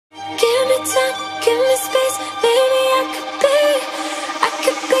time, give me space. Maybe I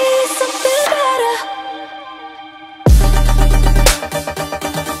could be something better.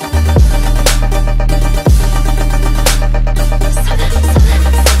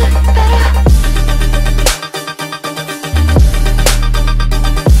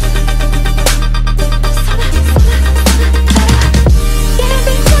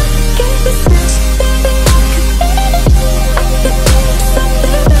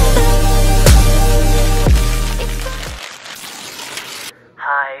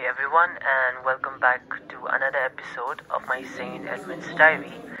 Hi everyone, and welcome back to another episode of my Saint Edmund's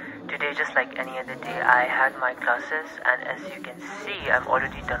Diary. Today, just like any other day, I had my classes, and as you can see, I'm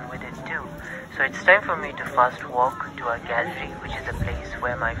already done with it too. So it's time for me to fast walk to a gallery, which is a place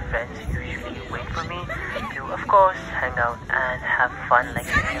where my friends usually wait for me to, of course, hang out and have fun like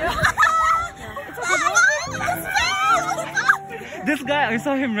this guy, I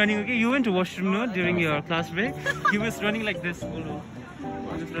saw him running, okay? You went to washroom, no? During your class break? He was running like this. He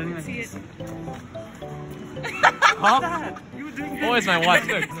was running like this. Huh? Oh, it's my watch,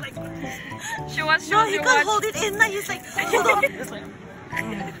 look. She was no, he can't hold it in. He's like, hold on.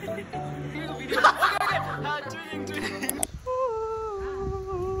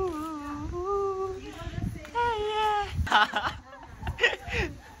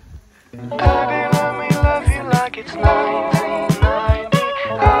 Baby, let me love you like it's 1990.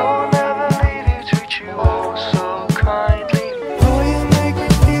 I will never leave you, treat you oh so kindly. Oh, you make me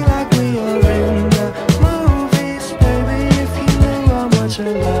feel like we are in the movies. Baby, if you knew how much I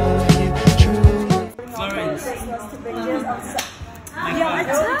love you, truly. Florence.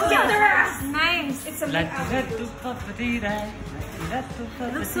 nice. It's a it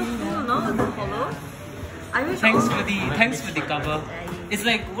looks so cool, no? The polo. I wish Thanks for the cover. It's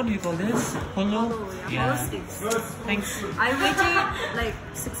like, what do you call this? Holo? Yeah. Holo sticks. Thanks. I waited like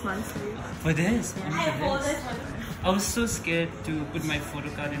 6 months For this? I was so scared to put my photo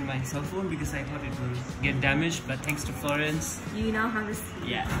card in my cell phone because I thought it would get damaged, but thanks to Florence. You now have this.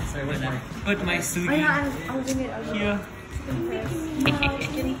 Yeah, so I'm gonna put my sugi I'll bring it. here. I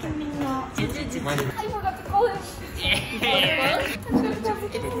forgot to call him.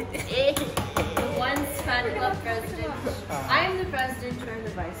 Once fan club president. I'm the president, you're the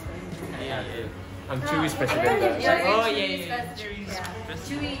vice president. Yeah. I'm Chewy's president. Oh yeah.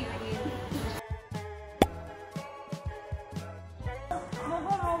 Chewy.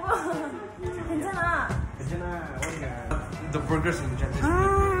 괜찮아. The burgers in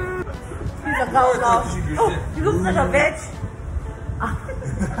Japan. He's a cow. Oh, you look like a bitch.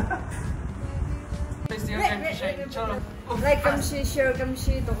 Like kamshi, share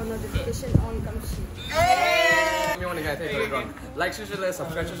kamshi, toko notification on kamshi. You want to get it wrong. Like, share,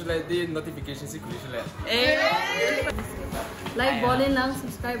 subscribe, share, the notification si share. Like bolin lang,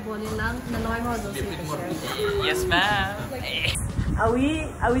 subscribe bolin lang, nanoy mo do share. Yes, ma'am. Are we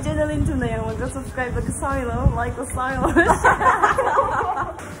channeling to na yung mag-subscribe mag-silo, like a silo.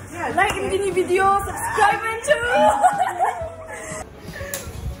 Like in the video, subscribe and too.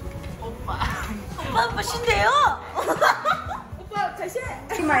 오빠 맛있네요. 오빠 다시.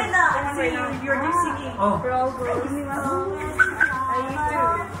 You're lip syncing. We're all girls. I need to.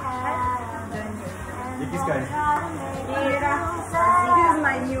 This guy. This is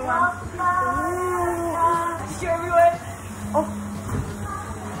my new one. Show everyone. Oh.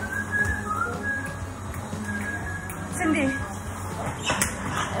 Cindy.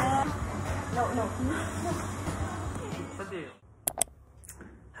 No.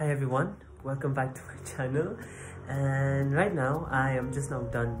 Hi everyone, welcome back to my channel. And right now I am just now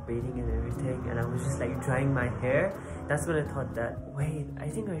done bathing and everything, and I was just like drying my hair. That's when I thought that, wait, I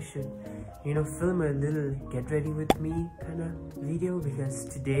think I should, film a little get ready with me kind of video, because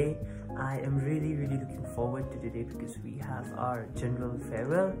today I am really looking forward to today because we have our general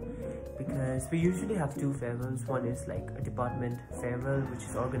farewell. Because we usually have two farewells. One is like a department farewell, which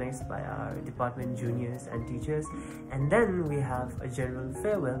is organized by our department juniors and teachers, and then we have a general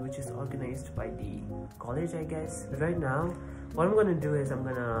farewell, which is organized by the college, I guess. Right now, what I'm gonna do is I'm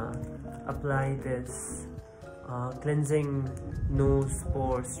gonna apply this cleansing nose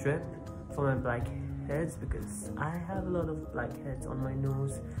pore strip for my blackheads, because I have a lot of blackheads on my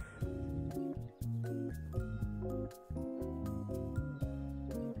nose.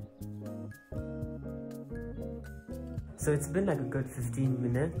 So it's been like a good 15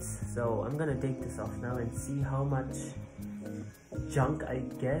 minutes, so I'm gonna take this off now and see how much junk I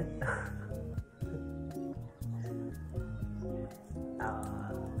get.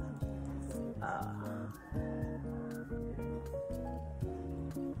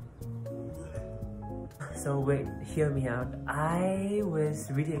 So wait, hear me out. I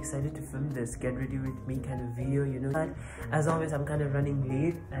was really excited to film this get ready with me kind of video, you know. But as always, I'm kind of running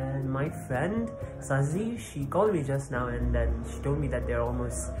late, and my friend Sazi, she called me just now, and then she told me that they're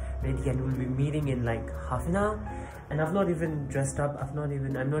almost ready and we'll be meeting in like half an hour. And I've not even dressed up. I'm not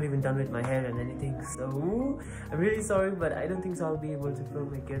even done with my hair and anything. So I'm really sorry, but I don't think so I'll be able to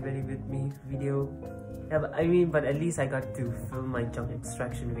film a get ready with me video. Yeah, but at least I got to film my junk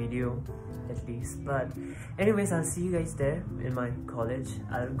extraction video, at least. But anyways, I'll see you guys there in my college.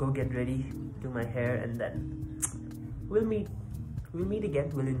 I'll go get ready, do my hair, and then we'll meet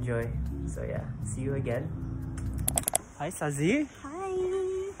again. We'll enjoy. So yeah, see you again. Hi Sazi. Hi.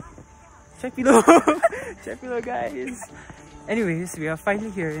 Check below. Check below, guys. Anyways, we are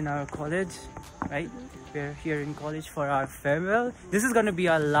finally here in our college, right? We're here in college for our farewell. This is gonna be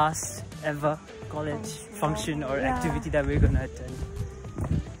our last ever college function or activity that we're gonna attend.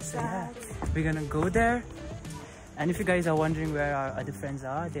 So yeah, we're gonna go there. And if you guys are wondering where our other friends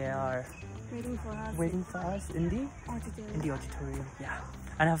are, they are waiting for us in the auditorium. Yeah.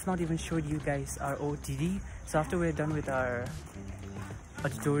 And I've not even showed you guys our OTD. So after we're done with our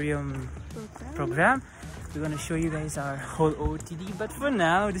auditorium program, we're gonna show you guys our whole OTD. But for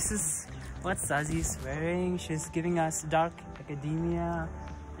now, this is what Sazi is wearing. She's giving us dark academia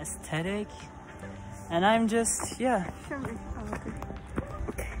aesthetic, and I'm just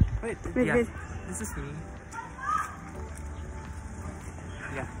wait, this is me.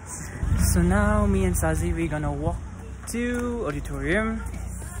 Yeah. So now me and Sazi, we're gonna walk to auditorium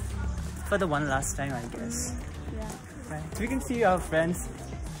for the one last time, I guess. Yeah. Right. So we can see our friends.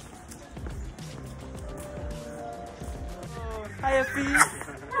 Hi, Effie.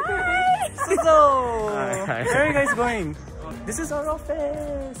 Suzo. Hi. Where are you guys going? This is our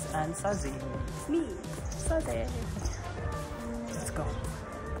office. And Sazi. Me. Sazi. Let's go.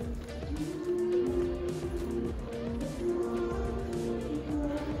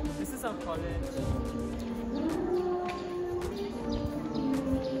 This is our college.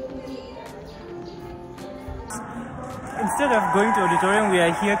 Instead of going to auditorium, we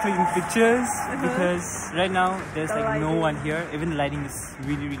are here taking pictures because right now there's like no one here. Even the lighting is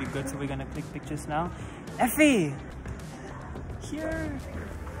really, really good, so we're gonna click pictures now. Effie! Here!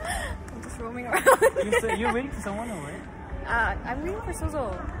 I'm just roaming around. You're waiting for someone or what? I'm waiting for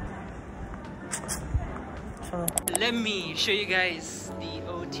Suzo. Let me show you guys the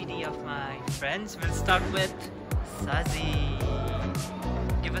OTD of my friends. We'll start with Sazi.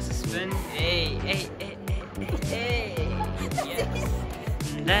 Give us a spin. Hey, hey, hey, hey, hey. Yes.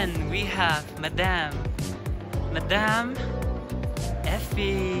 And then we have Madame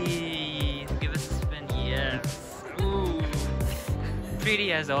Effie. Give us a spin. Yes. Ooh.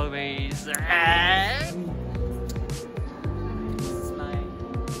 Pretty as always. This is mine.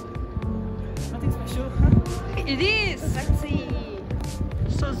 Nothing special. It is sexy.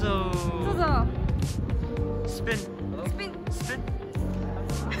 Suzo. Suzo. Spin. Spin. Spin.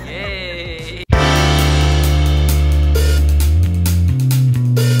 Yay.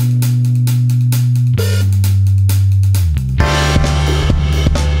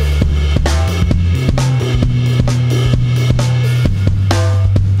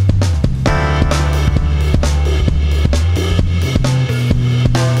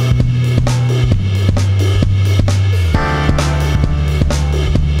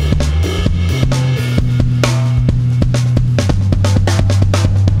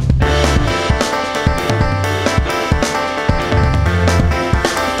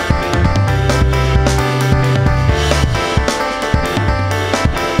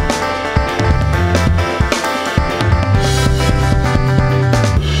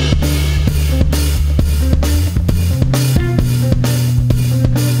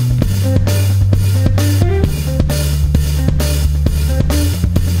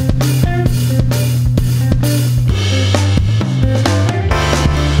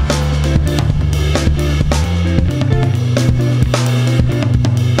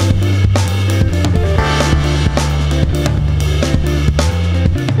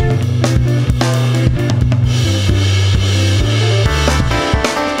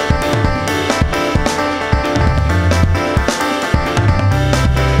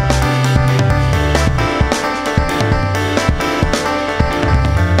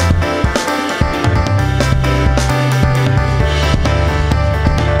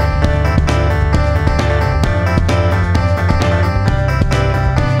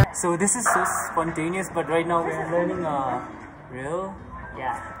 So this is so spontaneous, but right now we are learning real.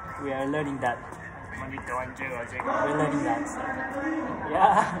 Yeah, we are learning that. We're learning that. So.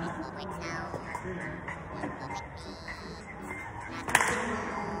 Yeah.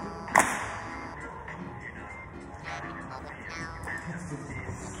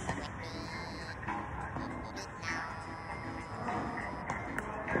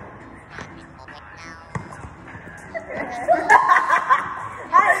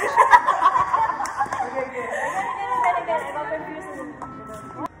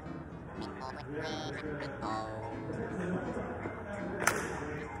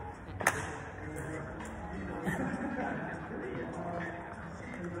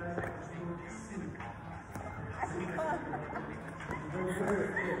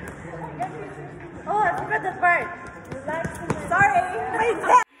 Oh, I forgot that part. Sorry. Wait.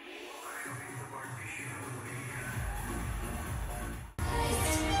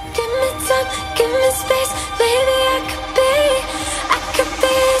 Give me time, give me space, maybe I could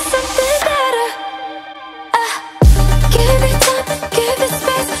be something better. Give me time, give me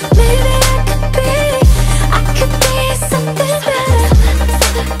space, maybe I could be something better.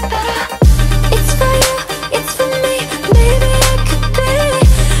 It's for you, it's for me, maybe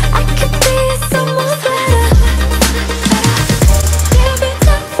I could be someone better. Give me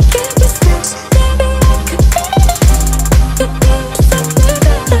time, give me space, maybe I could be something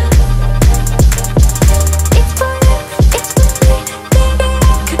better. It's for you, it's for me,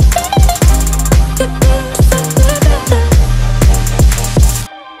 maybe I could be something better.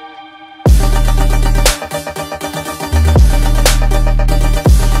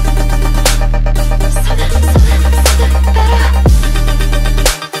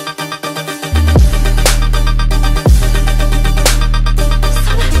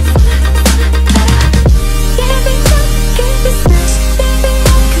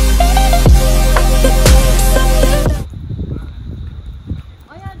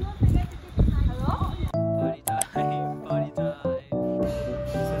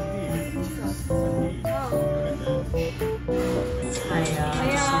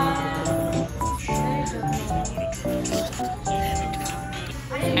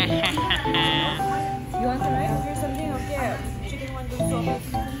 You want some rice or something? Okay. Chicken one good sauce.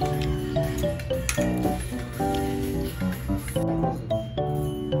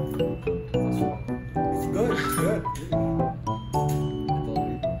 Good.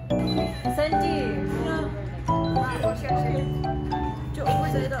 Sandy.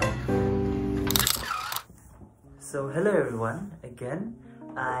 So hello everyone again.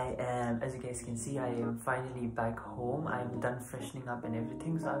 I am, as you guys can see, I am finally back home. I'm done freshening up and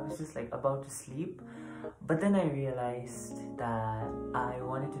everything, so I was just like about to sleep, but then I realized that I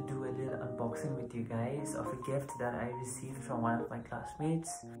wanted to do a little unboxing with you guys of a gift that I received from one of my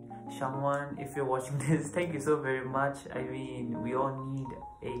classmates. Shillong, if you're watching this, thank you so very much. I mean, we all need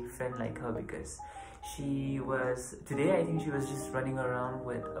a friend like her, because today I think she was just running around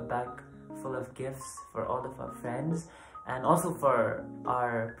with a bag full of gifts for all of our friends and also for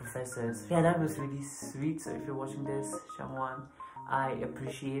our professors. Yeah, that was really sweet. So if you're watching this, Shillong, I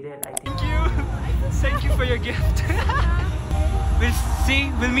appreciate it. I think Thank you for your gift.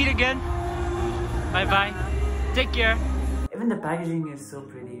 We'll meet again. Bye bye. Take care. even the packaging is so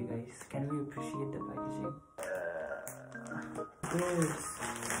pretty, you guys. Can we appreciate the packaging?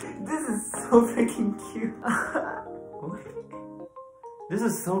 This is so freaking cute. This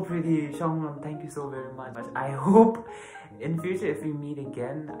is so pretty. Shillong, thank you so very much. I hope in future if we meet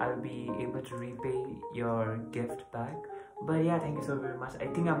again, I'll be able to repay your gift back. But yeah, thank you so very much. I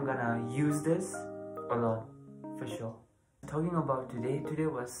think I'm gonna use this a lot, for sure. Talking about today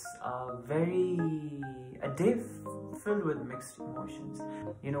was a day filled with mixed emotions.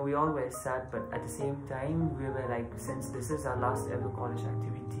 You know, we all were sad, but at the same time, we were like, since this is our last ever college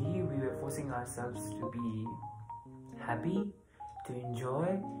activity, we were forcing ourselves to be happy, to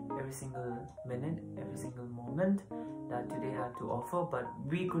enjoy every single minute, every single moment that today had to offer, but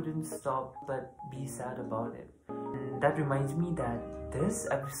we couldn't stop but be sad about it. And that reminds me that this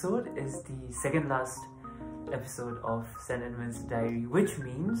episode is the second last episode of St. Edmund's Diary, which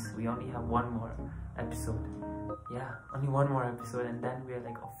means we only have one more episode. Yeah, only one more episode, and then we are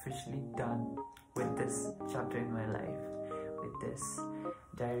like officially done with this chapter in my life, with this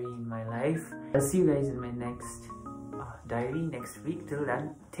diary in my life. I'll see you guys in my next diary next week. Till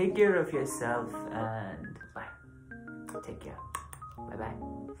then, take care of yourself and bye. Take care. Bye bye.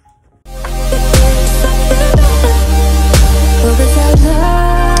 What was I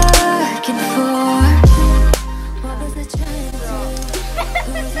looking for? What was I trying to do?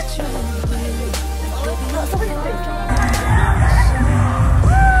 Who was I trying to be?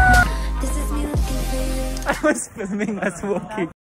 This is me looking for you. I was filming us walking.